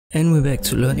And we're back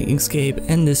to learning Inkscape,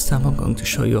 and this time I'm going to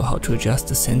show you how to adjust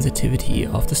the sensitivity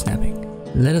of the snapping.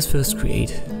 Let us first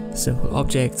create simple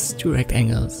objects, 2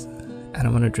 rectangles, and I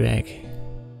want to drag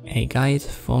a guide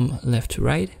from left to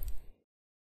right.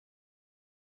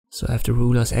 So I have the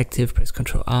rulers active, press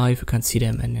Ctrl R if you can't see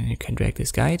them, and then you can drag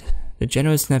this guide. The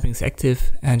general snapping is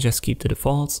active and just keep the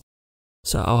defaults.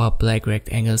 So our black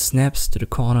rectangle snaps to the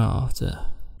corner of the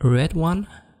red one,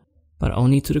 but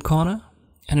only to the corner.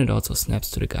 And it also snaps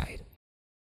to the guide.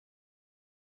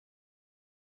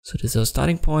 So this is our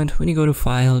starting point. When you go to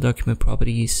File, Document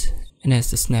Properties, and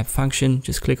there's the snap function,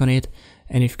 just click on it,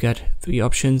 and you've got 3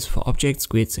 options for objects,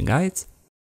 grids and guides.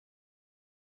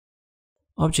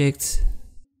 Objects,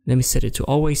 let me set it to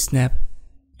always snap,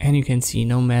 and you can see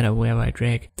no matter where I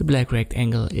drag the black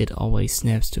rectangle, it always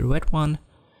snaps to the red one.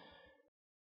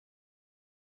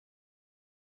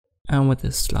 And with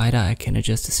the slider I can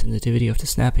adjust the sensitivity of the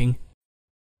snapping.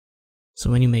 So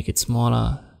when you make it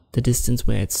smaller, the distance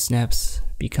where it snaps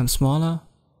becomes smaller,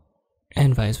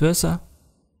 and vice versa.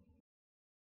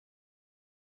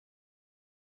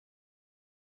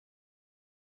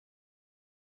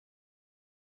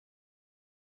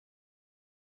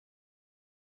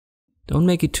 Don't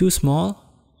make it too small,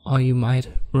 or you might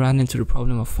run into the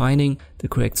problem of finding the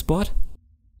correct spot.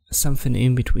 Something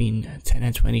in between 10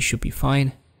 and 20 should be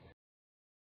fine.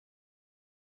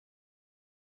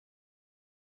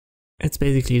 It's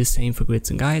basically the same for grids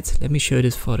and guides. Let me show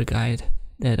this for the guide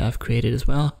that I've created as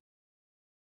well.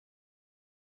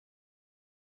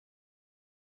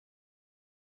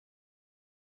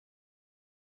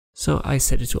 So I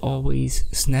set it to always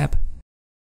snap,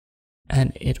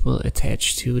 and it will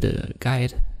attach to the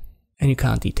guide, and you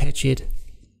can't detach it.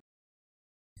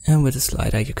 And with the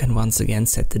slider you can once again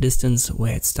set the distance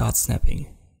where it starts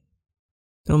snapping.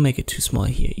 Don't make it too small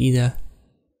here either.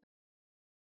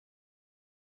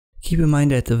 Keep in mind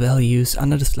that the values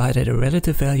under the slider are the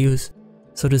relative values,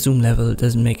 so the zoom level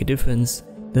doesn't make a difference.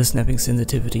 The snapping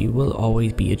sensitivity will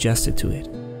always be adjusted to it.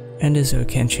 And this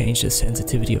can change the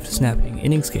sensitivity of the snapping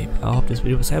in Inkscape. I hope this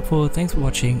video was helpful, thanks for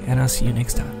watching, and I'll see you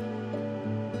next time.